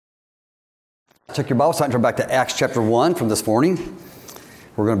Check your Bible, turn back to Acts chapter 1 from this morning.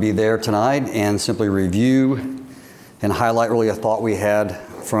 We're going to be there tonight and simply review and highlight really a thought we had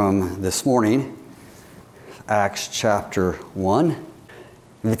from this morning. Acts chapter 1. If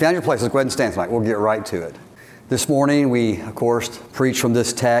you found your place, let's go ahead and stand tonight. We'll get right to it. This morning we, of course, preached from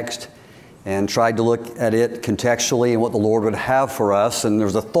this text and tried to look at it contextually and what the Lord would have for us. And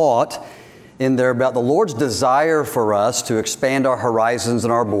there's a thought in there about the Lord's desire for us to expand our horizons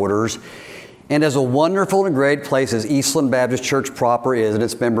and our borders. And as a wonderful and great place as Eastland Baptist Church proper is and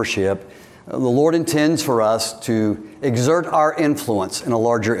its membership, the Lord intends for us to exert our influence in a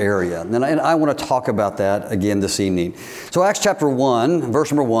larger area. And I want to talk about that again this evening. So Acts chapter 1,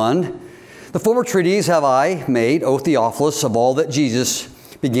 verse number 1. The former treatise have I made, O Theophilus, of all that Jesus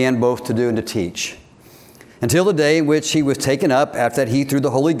began both to do and to teach, until the day in which he was taken up, after that he through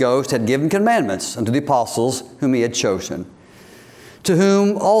the Holy Ghost had given commandments unto the apostles whom he had chosen, to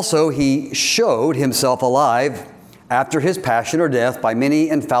whom also he showed himself alive after his passion or death by many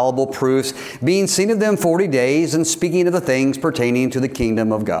infallible proofs, being seen of them 40 days, and speaking of the things pertaining to the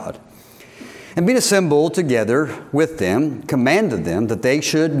kingdom of God. And being assembled together with them, commanded them that they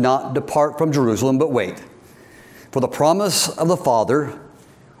should not depart from Jerusalem, but wait for the promise of the Father,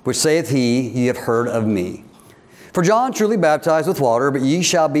 which saith he, Ye have heard of me. For John truly baptized with water, but ye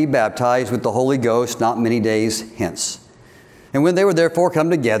shall be baptized with the Holy Ghost not many days hence. And when they were therefore come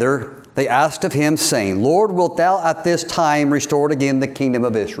together, they asked of him, saying, Lord, wilt thou at this time restore again the kingdom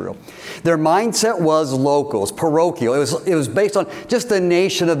of Israel? Their mindset was local, it was parochial. It was based on just the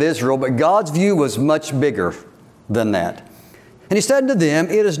nation of Israel, but God's view was much bigger than that. And he said unto them,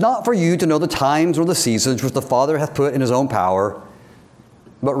 It is not for you to know the times or the seasons which the Father hath put in his own power,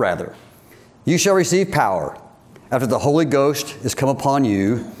 but rather, you shall receive power after the Holy Ghost is come upon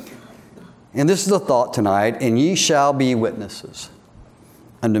you. And this is the thought tonight, and ye shall be witnesses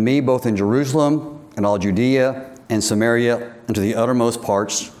unto me both in Jerusalem and all Judea and Samaria and to the uttermost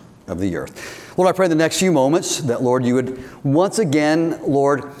parts of the earth. Lord, I pray in the next few moments that, Lord, you would once again,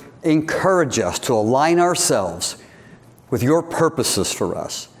 Lord, encourage us to align ourselves with your purposes for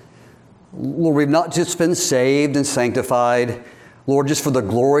us. Lord, we've not just been saved and sanctified, Lord, just for the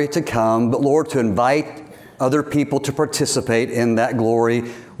glory to come, but Lord, to invite other people to participate in that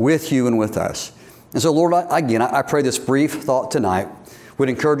glory with you and with us. And so, Lord, I pray this brief thought tonight would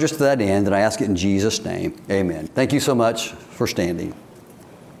encourage us to that end, and I ask it in Jesus' name. Amen. Thank you so much for standing.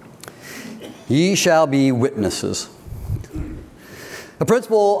 Ye shall be witnesses. A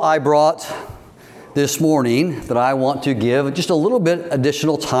principle I brought this morning that I want to give just a little bit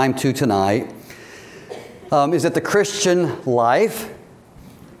additional time to tonight is that the Christian life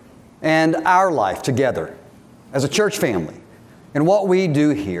and our life together as a church family and what we do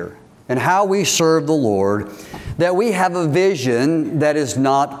here and how we serve the Lord, that we have a vision that is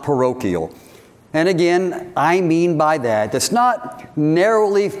not parochial. And again, I mean by that's not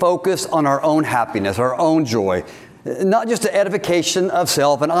narrowly focused on our own happiness, our own joy, not just the edification of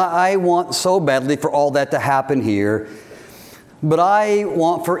self. And I want so badly for all that to happen here, but I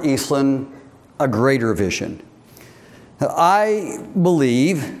want for Eastland a greater vision. I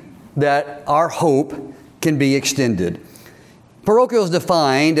believe that our hope can be extended. Parochial is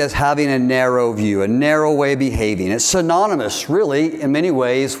defined as having a narrow view, a narrow way of behaving. It's synonymous, really, in many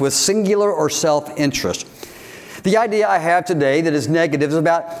ways, with singular or self-interest. The idea I have today that is negative is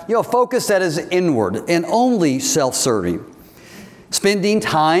about, focus that is inward and only self-serving. Spending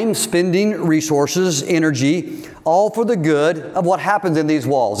time, spending resources, energy, all for the good of what happens in these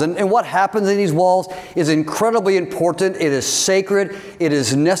walls. And what happens in these walls is incredibly important. It is sacred. It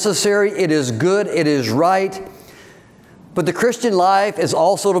is necessary. It is good. It is right. But the Christian life is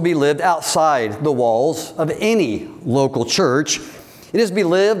also to be lived outside the walls of any local church. It is to be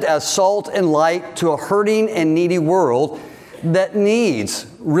lived as salt and light to a hurting and needy world that needs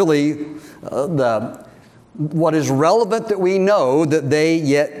really what is relevant that we know that they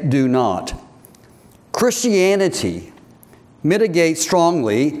yet do not. Christianity mitigates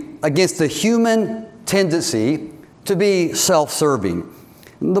strongly against the human tendency to be self-serving.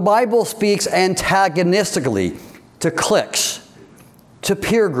 The Bible speaks antagonistically to cliques, to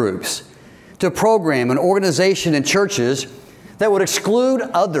peer groups, to program and organization in churches that would exclude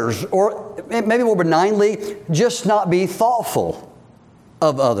others, or maybe more benignly, just not be thoughtful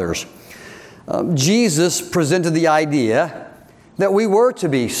of others. Jesus presented the idea that we were to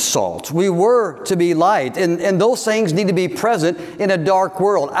be salt, we were to be light, and those things need to be present in a dark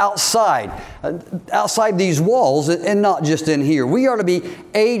world, outside these walls, and not just in here. We are to be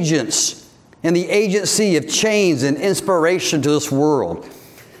agents in the agency of change and inspiration to this world.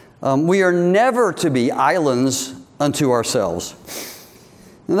 We are never to be islands unto ourselves.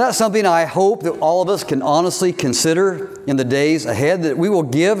 And that's something I hope that all of us can honestly consider in the days ahead, that we will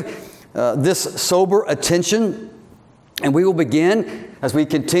give this sober attention, and we will begin, as we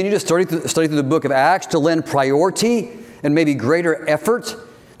continue to study through the book of Acts, to lend priority and maybe greater effort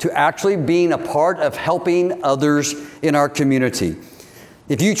to actually being a part of helping others in our community.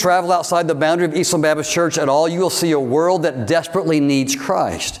 If you travel outside the boundary of Eastland Baptist Church at all, you will see a world that desperately needs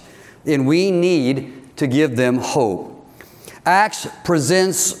Christ, and we need to give them hope. Acts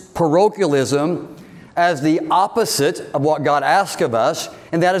presents parochialism as the opposite of what God asks of us,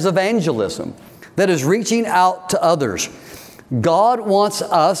 and that is evangelism. That is reaching out to others. God wants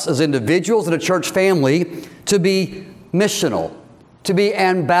us as individuals in a church family to be missional, to be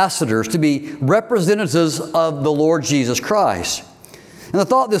ambassadors, to be representatives of the Lord Jesus Christ. And the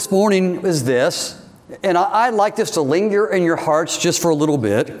thought this morning is this, and I'd like this to linger in your hearts just for a little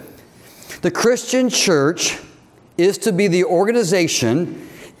bit. The Christian church is to be the organization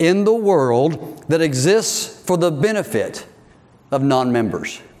in the world that exists for the benefit of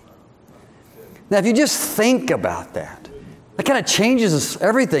non-members. Now, if you just think about that, that kind of changes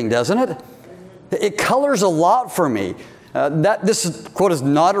everything, doesn't it? It colors a lot for me. This quote is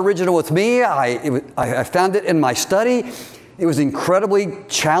not original with me. I found it in my study. It was incredibly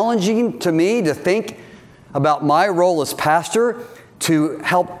challenging to me to think about my role as pastor, to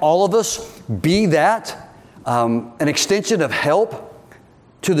help all of us be that, an extension of help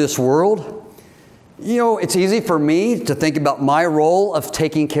to this world. You know, it's easy for me to think about my role of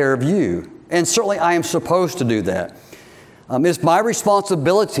taking care of you. And certainly I am supposed to do that. It's my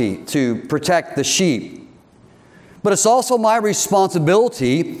responsibility to protect the sheep. But it's also my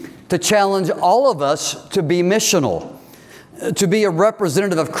responsibility to challenge all of us to be missional, to be a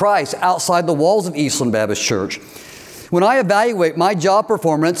representative of Christ outside the walls of Eastland Baptist Church. When I evaluate my job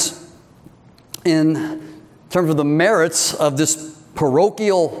performance in terms of the merits of this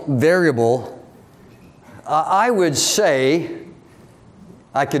parochial variable, I would say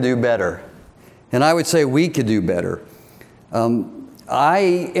I could do better. And I would say we could do better.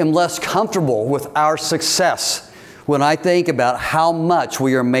 I am less comfortable with our success when I think about how much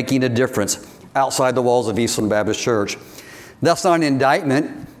we are making a difference outside the walls of Eastland Baptist Church. That's not an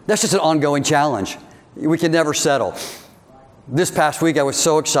indictment. That's just an ongoing challenge. We can never settle. This past week I was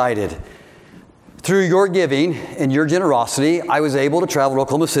so excited. Through your giving and your generosity, I was able to travel to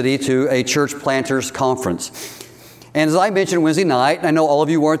Oklahoma City to a church planters conference. And as I mentioned Wednesday night, and I know all of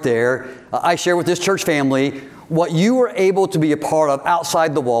you weren't there, I shared with this church family what you were able to be a part of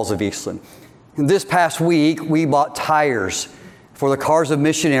outside the walls of Eastland. And this past week, we bought tires for the cars of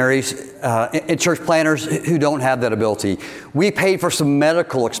missionaries and church planters who don't have that ability. We paid for some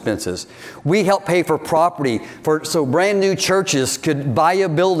medical expenses. We helped pay for property so brand new churches could buy a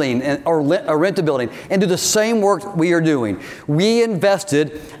building or rent a building and do the same work we are doing. We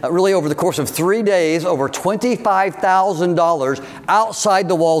invested really over the course of 3 days over $25,000 outside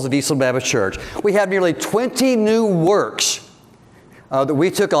the walls of Eastland Baptist Church. We had nearly 20 new works that we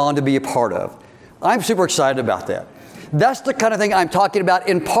took on to be a part of. I'm super excited about that. That's the kind of thing I'm talking about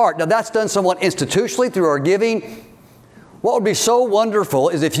in part. Now, that's done somewhat institutionally through our giving. What would be so wonderful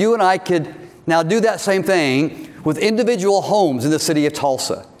is if you and I could now do that same thing with individual homes in the city of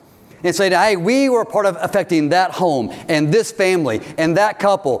Tulsa and say, hey, we were a part of affecting that home and this family and that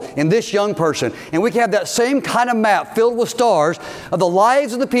couple and this young person. And we can have that same kind of map filled with stars of the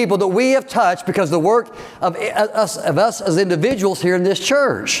lives of the people that we have touched because of the work of us as individuals here in this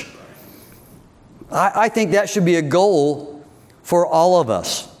church. I think that should be a goal for all of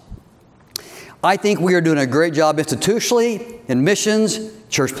us. I think we are doing a great job institutionally, in missions,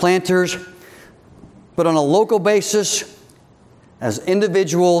 church planters, but on a local basis, as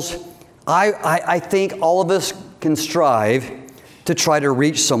individuals, I think all of us can strive to try to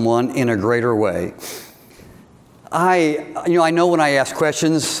reach someone in a greater way. I know when I ask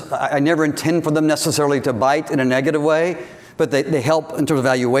questions, I never intend for them necessarily to bite in a negative way, but they help in terms of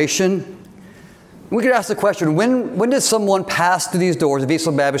evaluation. We could ask the question, when did someone pass through these doors of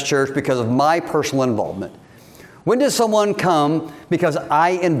Eastland Baptist Church because of my personal involvement? When did someone come because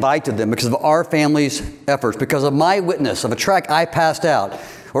I invited them, because of our family's efforts, because of my witness of a tract I passed out,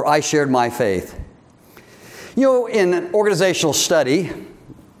 or I shared my faith? You know, in an organizational study,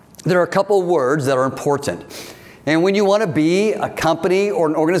 there are a couple words that are important. And when you want to be a company or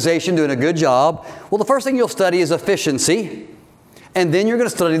an organization doing a good job, well, the first thing you'll study is efficiency. And then you're going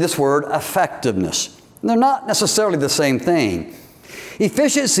to study this word, effectiveness. And they're not necessarily the same thing.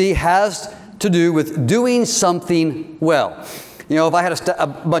 Efficiency has to do with doing something well. You know, if I had a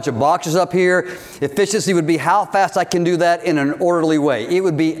bunch of boxes up here, efficiency would be how fast I can do that in an orderly way. It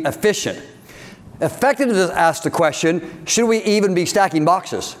would be efficient. Effectiveness asks the question, should we even be stacking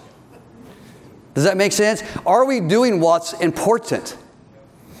boxes? Does that make sense? Are we doing what's important?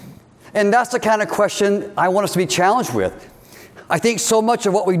 And that's the kind of question I want us to be challenged with. I think so much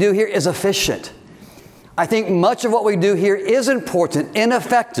of what we do here is efficient. I think much of what we do here is important and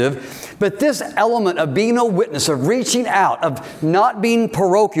effective, but this element of being a witness, of reaching out, of not being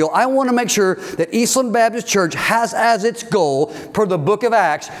parochial, I want to make sure that Eastland Baptist Church has as its goal, per the book of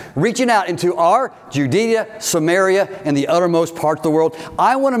Acts, reaching out into our Judea, Samaria, and the uttermost parts of the world.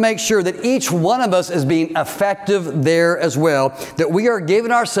 I want to make sure that each one of us is being effective there as well, that we are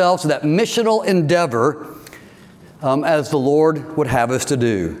giving ourselves to that missional endeavor as the Lord would have us to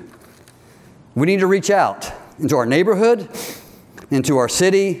do. We need to reach out into our neighborhood, into our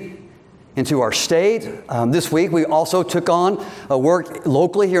city, into our state. This week we also took on a work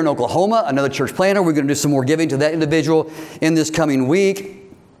locally here in Oklahoma, another church planner. We're going to do some more giving to that individual in this coming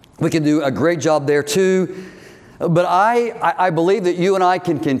week. We can do a great job there too. But I believe that you and I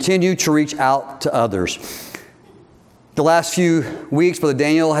can continue to reach out to others. The last few weeks, Brother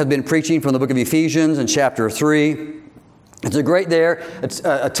Daniel has been preaching from the book of Ephesians in chapter 3. It's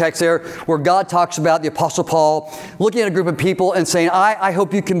a text there where God talks about the Apostle Paul looking at a group of people and saying, I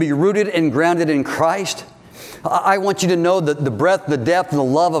hope you can be rooted and grounded in Christ. I want you to know the breadth, the depth, and the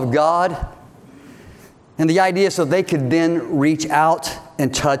love of God. And the idea is so they could then reach out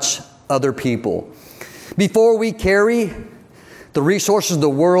and touch other people. Before we carry the resources the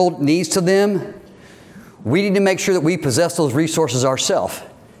world needs to them, we need to make sure that we possess those resources ourselves.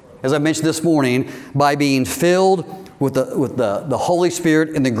 As I mentioned this morning, by being filled with the Holy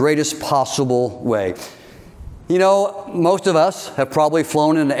Spirit in the greatest possible way. You know, most of us have probably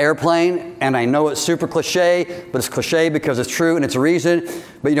flown in an airplane, and I know it's super cliche, but it's cliche because it's true and it's a reason.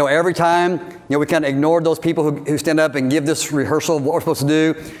 But you know, every time, we kind of ignored those people who stand up and give this rehearsal of what we're supposed to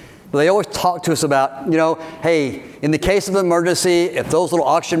do. But they always talk to us about, hey, in the case of an emergency, if those little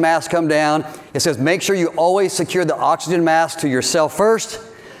oxygen masks come down, it says make sure you always secure the oxygen mask to yourself first,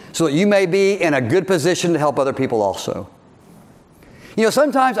 so that you may be in a good position to help other people also.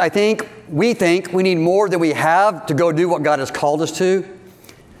 Sometimes we think we need more than we have to go do what God has called us to.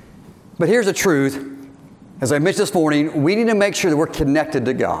 But here's the truth. As I mentioned this morning, we need to make sure that we're connected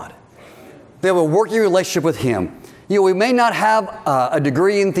to God. They have a working relationship with Him. We may not have a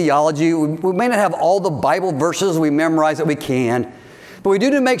degree in theology. We may not have all the Bible verses we memorize that we can. But we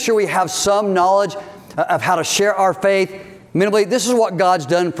do need to make sure we have some knowledge of how to share our faith. Minimally, this is what God's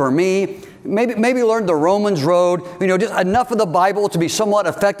done for me. Maybe learn the Romans road, just enough of the Bible to be somewhat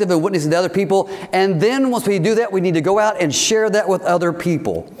effective in witnessing to other people. And then once we do that, we need to go out and share that with other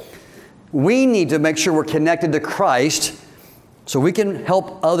people. We need to make sure we're connected to Christ so we can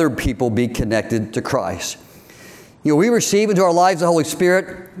help other people be connected to Christ. We receive into our lives the Holy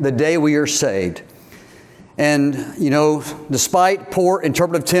Spirit the day we are saved. And, despite poor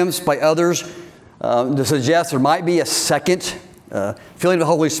interpretive attempts by others, to suggest there might be a second filling of the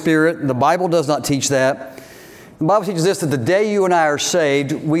Holy Spirit. The Bible does not teach that. The Bible teaches this, that the day you and I are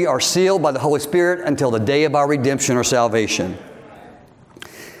saved, we are sealed by the Holy Spirit until the day of our redemption or salvation.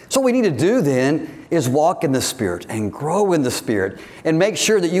 So what we need to do then is walk in the Spirit and grow in the Spirit and make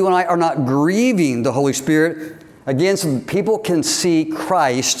sure that you and I are not grieving the Holy Spirit, again, so that people can see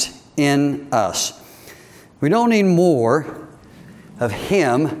Christ in us. We don't need more of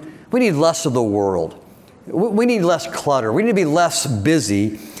Him. We need less of the world. We need less clutter. We need to be less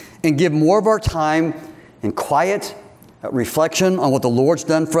busy and give more of our time in quiet reflection on what the Lord's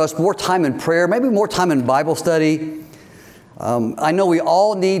done for us, more time in prayer, maybe more time in Bible study. I know we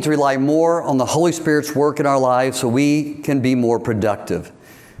all need to rely more on the Holy Spirit's work in our lives so we can be more productive.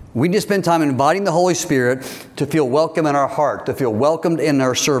 We need to spend time inviting the Holy Spirit to feel welcome in our heart, to feel welcomed in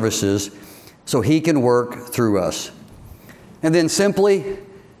our services so He can work through us. And then simply,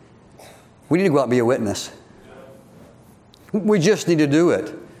 we need to go out and be a witness. We just need to do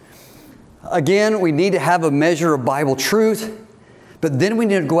it. Again, we need to have a measure of Bible truth, but then we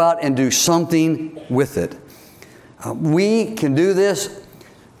need to go out and do something with it. We can do this.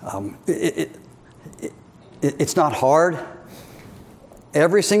 It's not hard.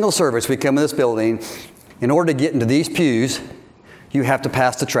 Every single service we come in this building, in order to get into these pews, you have to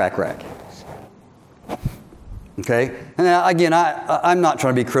pass the track rack. Okay? And again, I'm not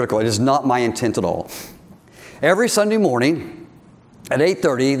trying to be critical. It is not my intent at all. Every Sunday morning at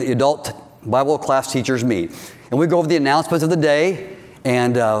 8:30, the adult Bible class teachers meet. And we go over the announcements of the day,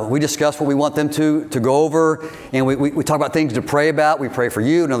 and we discuss what we want them to go over. And we talk about things to pray about. We pray for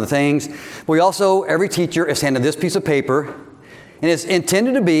you and other things. But we also, every teacher is handed this piece of paper. And it's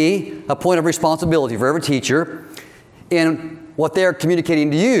intended to be a point of responsibility for every teacher in what they're communicating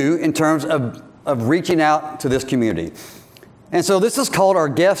to you in terms of of reaching out to this community. And so this is called our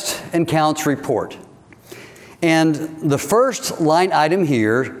Guest and Counts Report. And the first line item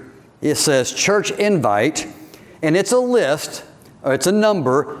here, it says church invite, and it's a list, or it's a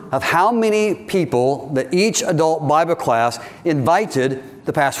number of how many people that each adult Bible class invited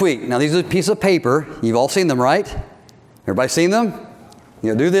the past week. Now these are a piece of paper. You've all seen them, right? Everybody seen them?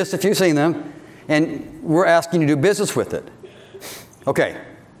 You'll do this if you've seen them. And we're asking you to do business with it. Okay,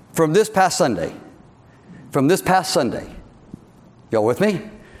 from this past Sunday. Y'all with me?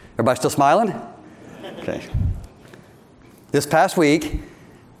 Everybody still smiling? Okay. This past week,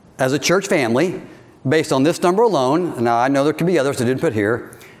 as a church family, based on this number alone, and now I know there could be others I didn't put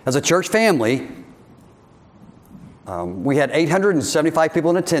here, as a church family, we had 875 people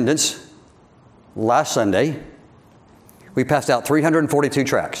in attendance last Sunday. We passed out 342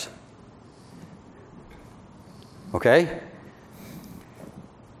 tracts. Okay?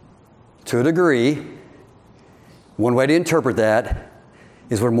 To a degree, one way to interpret that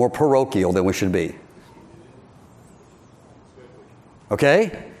is we're more parochial than we should be.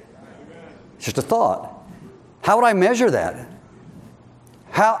 Okay? It's just a thought. How would I measure that?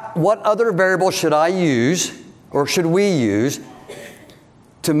 What other variable should I use, or should we use,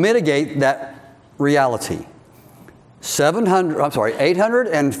 to mitigate that reality?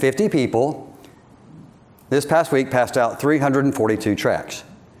 850 people this past week passed out 342 tracts.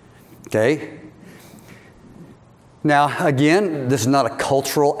 Okay? Now, again, this is not a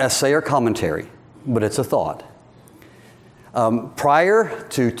cultural essay or commentary, but it's a thought. Prior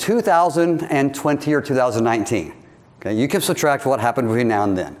to 2020 or 2019, okay, you can subtract what happened between now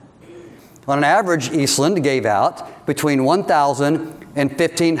and then. On an average, Eastland gave out between 1,000 and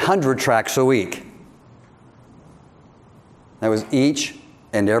 1,500 tracts a week. That was each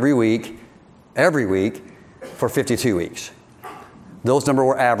and every week for 52 weeks. Those numbers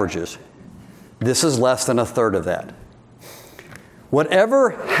were averages. This is less than a third of that.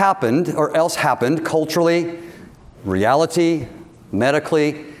 Whatever happened or else happened culturally, reality,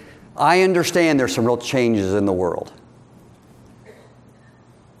 medically, I understand there's some real changes in the world.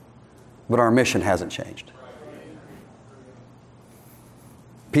 But our mission hasn't changed.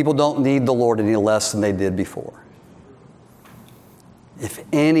 People don't need the Lord any less than they did before. If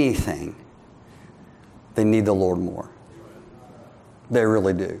anything, they need the Lord more. They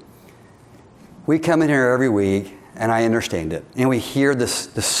really do. We come in here every week, and I understand it, and we hear the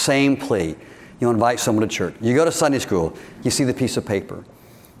same plea. You invite someone to church. You go to Sunday school, you see the piece of paper.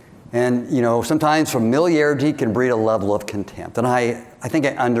 And, sometimes familiarity can breed a level of contempt. And I think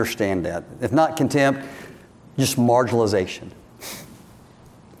I understand that. If not contempt, just marginalization.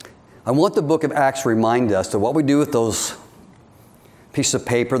 I want the book of Acts to remind us that what we do with those pieces of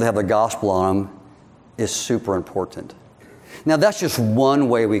paper that have the gospel on them is super important. Now, that's just one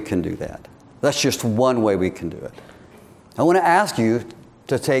way we can do that. That's just one way we can do it. I want to ask you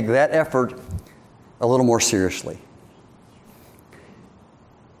to take that effort a little more seriously.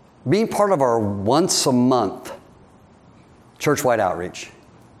 Being part of our once a month church-wide outreach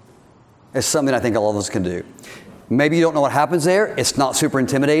is something I think all of us can do. Maybe you don't know what happens there. It's not super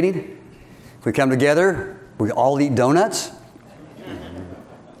intimidating. We come together, we all eat donuts.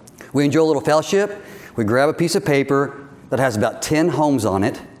 We enjoy a little fellowship. We grab a piece of paper that has about 10 homes on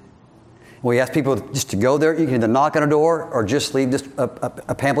it. We ask people just to go there. You can either knock on a door or just leave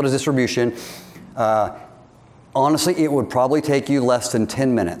a pamphlet of distribution. Honestly, it would probably take you less than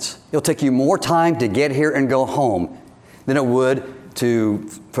 10 minutes. It'll take you more time to get here and go home than it would to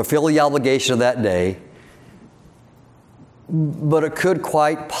fulfill the obligation of that day. But it could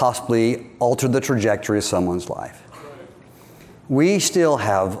quite possibly alter the trajectory of someone's life. We still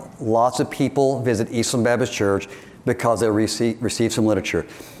have lots of people visit Eastland Baptist Church because they receive some literature.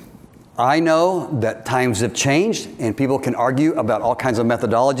 I know that times have changed and people can argue about all kinds of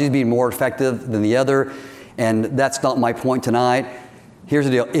methodologies being more effective than the other, and that's not my point tonight. Here's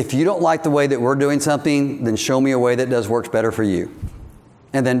the deal. If you don't like the way that we're doing something, then show me a way that works better for you.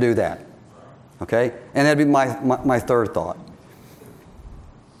 And then do that. Okay? And that'd be my third thought.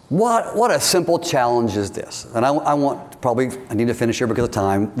 What a simple challenge is this? And I need to finish here because of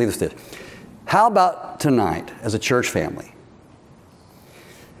time. Leave us this. How about tonight as a church family?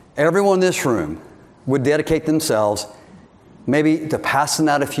 Everyone in this room would dedicate themselves maybe to passing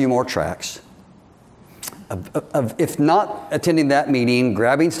out a few more tracts. If not attending that meeting,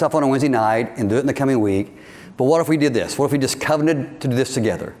 grabbing stuff on a Wednesday night and do it in the coming week. But what if we did this? What if we just covenanted to do this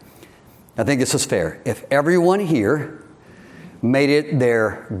together? I think this is fair. If everyone here made it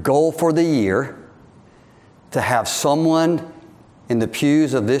their goal for the year to have someone in the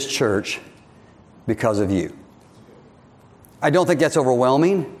pews of this church because of you. I don't think that's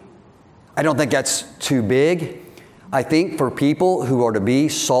overwhelming. I don't think that's too big. I think for people who are to be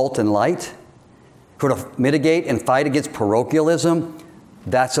salt and light, who are to mitigate and fight against parochialism,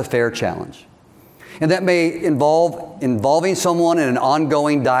 that's a fair challenge. And that may involving someone in an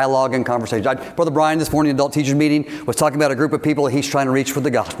ongoing dialogue and conversation. Brother Brian this morning, adult teachers meeting, was talking about a group of people that he's trying to reach for the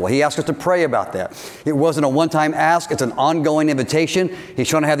gospel. He asked us to pray about that. It wasn't a one-time ask. It's an ongoing invitation. He's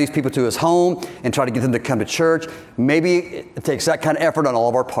trying to have these people to his home and try to get them to come to church. Maybe it takes that kind of effort on all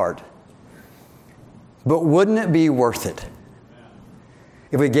of our part. But wouldn't it be worth it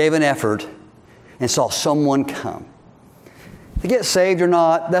if we gave an effort and saw someone come? To get saved or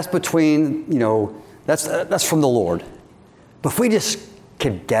not, that's between, that's from the Lord. But if we just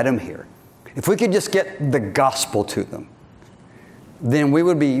could get them here, if we could just get the gospel to them, then we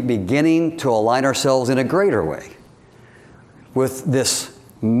would be beginning to align ourselves in a greater way with this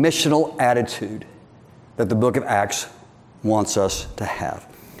missional attitude that the book of Acts wants us to have.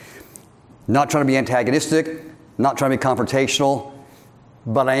 Not trying to be antagonistic, not trying to be confrontational,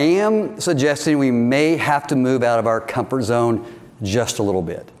 but I am suggesting we may have to move out of our comfort zone just a little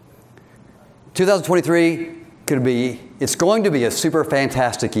bit. 2023 it's going to be a super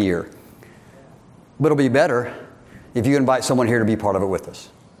fantastic year. But it'll be better if you invite someone here to be part of it with us.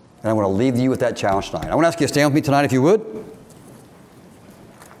 And I want to leave you with that challenge tonight. I want to ask you to stand with me tonight if you would.